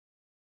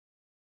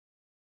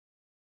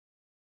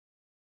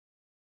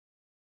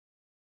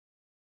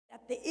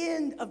At the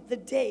end of the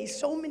day,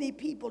 so many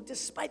people,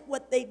 despite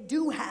what they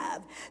do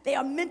have, they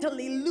are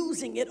mentally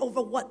losing it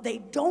over what they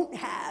don't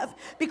have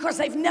because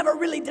they've never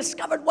really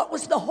discovered what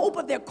was the hope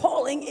of their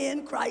calling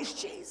in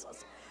Christ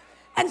Jesus.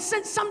 And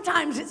since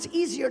sometimes it's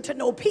easier to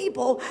know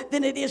people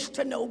than it is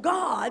to know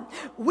God,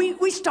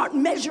 we start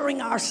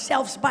measuring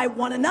ourselves by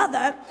one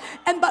another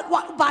and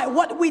by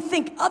what we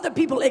think other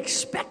people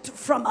expect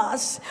from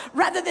us,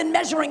 rather than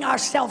measuring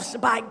ourselves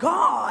by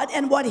God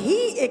and what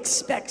He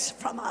expects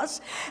from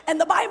us. And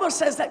the Bible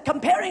says that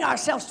comparing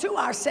ourselves to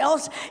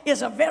ourselves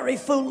is a very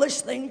foolish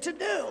thing to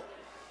do.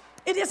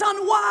 It is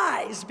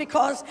unwise,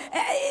 because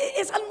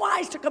it's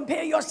unwise to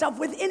compare yourself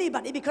with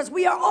anybody, because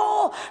we are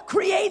all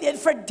created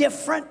for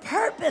different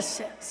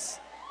purposes.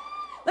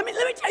 Let me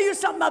tell you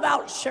something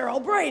about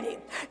Sheryl Brady.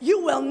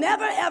 You will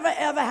never, ever,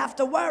 ever have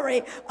to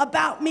worry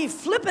about me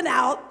flipping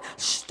out,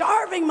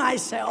 starving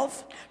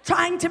myself,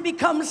 trying to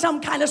become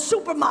some kind of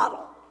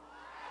supermodel.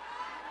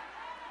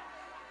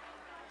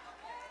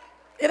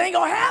 It ain't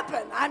gonna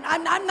happen.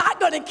 I'm not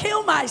gonna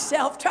kill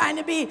myself trying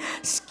to be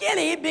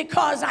skinny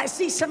because I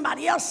see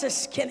somebody else is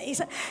skinny.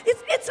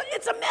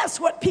 It's a mess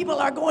what people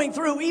are going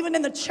through, even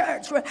in the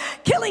church. We're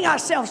killing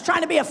ourselves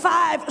trying to be a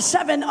 5, a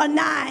 7, or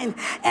 9.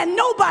 And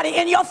nobody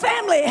in your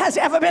family has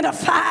ever been a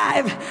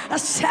 5, a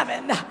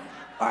 7,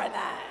 or a 9.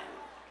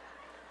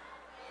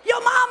 Your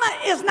mama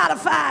is not a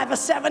 5, a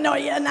 7, or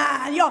a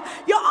 9. Your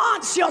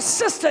aunts, your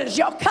sisters,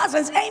 your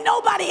cousins, ain't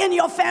nobody in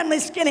your family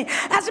skinny.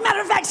 As a matter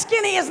of fact,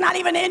 skinny is not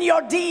even in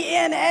your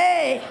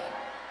DNA.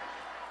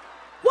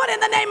 What in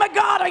the name of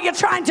God are you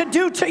trying to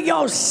do to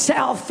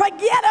yourself?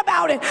 Forget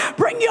about it.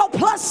 Bring your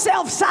plus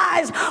self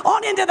size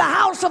on into the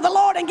house of the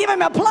Lord and give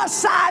Him a plus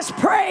size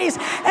praise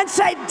and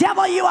say,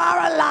 devil, you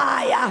are a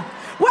liar.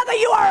 Whether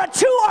you are a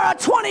 2 or a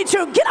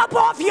 22, get up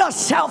off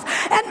yourself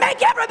and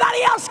make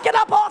everybody else get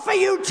up off of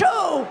you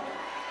too.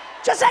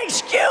 Just say,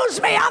 excuse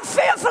me, I'm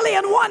fearfully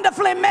and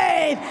wonderfully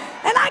made,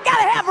 and I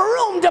gotta have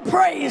room to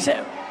praise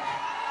Him.